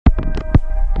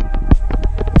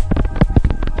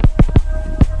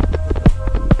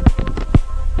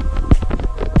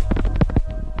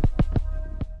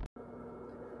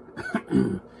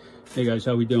Hey guys,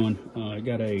 how we doing? I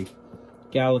got a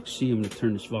Galaxy. I'm gonna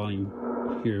turn this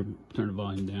volume here, turn the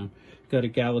volume down. Got a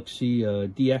Galaxy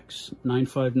DX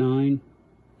 959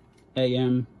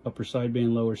 AM, upper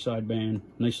sideband, lower sideband.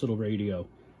 Nice little radio.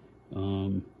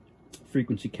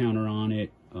 Frequency counter on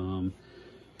it.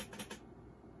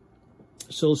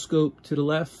 Oscilloscope to the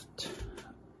left,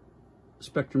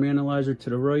 spectrum analyzer to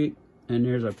the right, and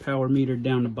there's our power meter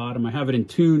down the bottom. I have it in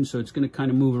tune, so it's going to kind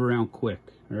of move around quick.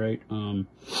 All right.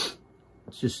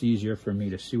 It's just easier for me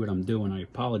to see what I'm doing. I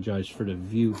apologize for the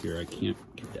view here. I can't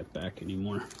get that back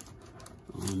anymore.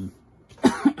 All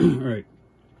right.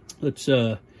 Let's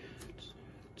go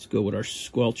with our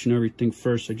squelch and everything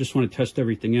first. I just want to test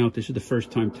everything out. This is the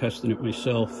first time testing it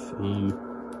myself.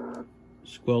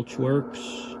 Squelch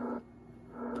works.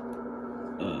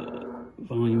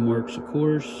 Volume works, of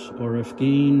course. RF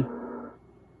gain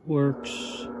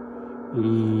works.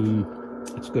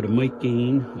 Let's go to mic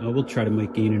gain. We'll try to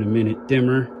mic gain in a minute.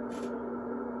 Dimmer.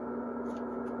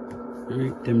 All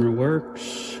right, dimmer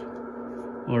works.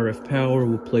 RF power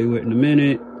we'll play with in a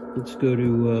minute. Let's go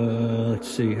to, let's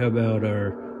see, how about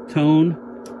our tone?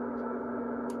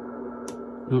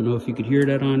 I don't know if you could hear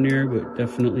that on there, but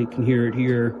definitely can hear it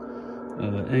here.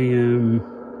 AM.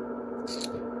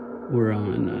 We're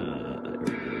on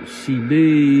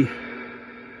CB.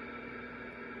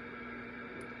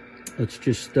 Let's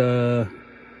just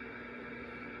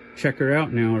check her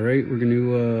out now, right? We're going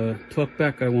to talk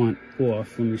back. I want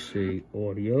off. Let me see.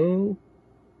 Audio. All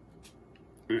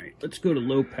right, let's go to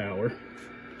low power.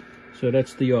 So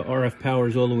that's the RF power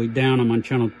is all the way down. I'm on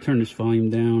channel. Turn this volume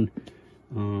down.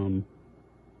 You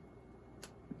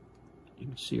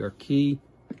can see our key.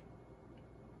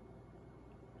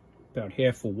 About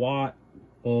half a watt.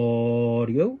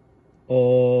 Audio.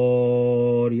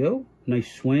 Audio.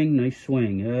 Nice swing, nice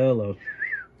swing. Hello.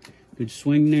 Good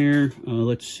swing there.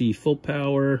 Let's see, full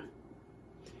power.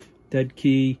 Dead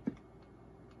key.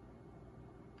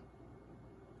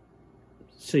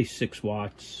 Say 6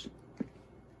 watts.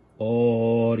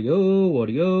 Audio,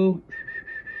 audio.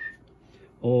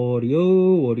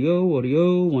 Audio, audio,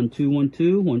 audio. 1 2 1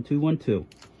 2 1 2 1 2.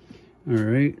 All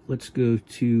right, let's go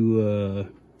to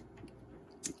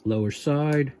lower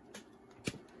side.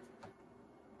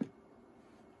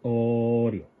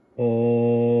 Audio,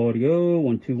 audio,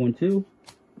 1 2 1 2.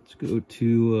 Let's go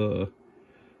to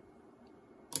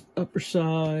upper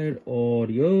side.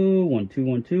 Audio, 1 2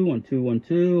 1 2 1 2 1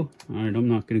 2. All right, I'm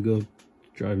not gonna go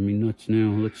driving me nuts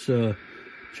now. Let's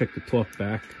check the talk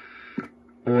back.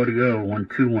 Audio, 1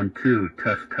 2 1 2.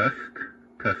 Test test.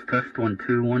 Test test 1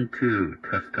 2 1 2.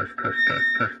 Test test test test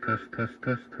test test test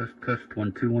test test test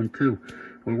 1 2 1 2.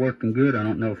 We're working good. I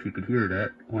don't know if you could hear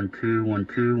that. 1 2 1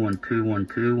 2 1 2 1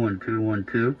 2 1 2 1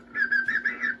 2.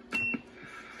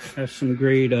 Has some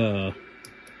great so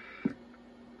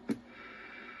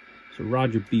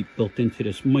Roger beep built into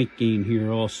this mic gain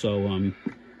here also. 1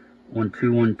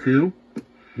 2 1 2.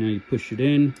 Now you push it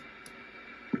in.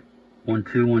 1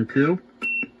 2 1 2.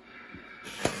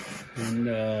 And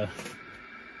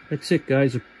that's it,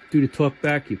 guys. Do the talk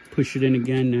back. You push it in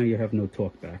again. Now you have no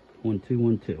talk back. 1 2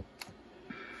 1 2.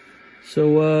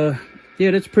 So,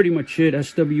 yeah, that's pretty much it.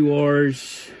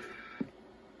 SWRs.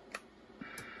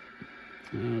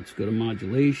 Let's go to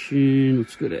modulation.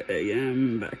 Let's go to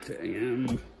AM. Back to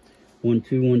AM. 1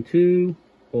 2 1 2.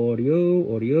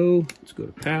 Audio, audio. Let's go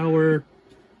to power.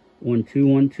 1 2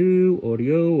 1 2.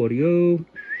 Audio, audio.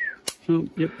 So,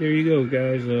 yep, there you go,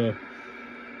 guys.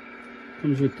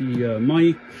 Comes with the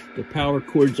mic. The power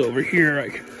cord's over here. I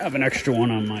have an extra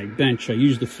one on my bench. I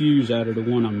used the fuse out of the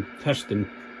one I'm testing,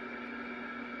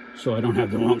 so I don't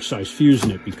have the wrong size fuse in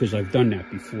it, because I've done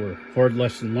that before. Hard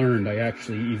lesson learned. I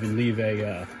actually even leave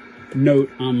a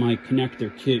note on my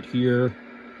connector kit here.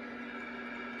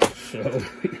 So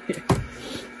you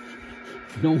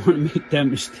don't want to make that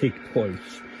mistake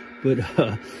twice. But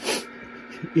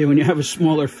yeah, when you have a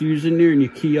smaller fuse in there and you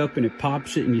key up and it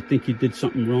pops it and you think you did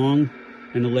something wrong,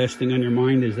 and the last thing on your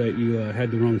mind is that you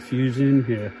had the wrong fuse in,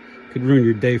 yeah, could ruin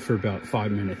your day for about 5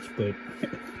 minutes. But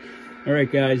all right,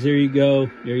 guys, there you go.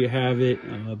 There you have it.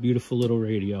 Beautiful little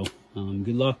radio.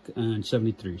 Good luck on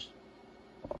 73s.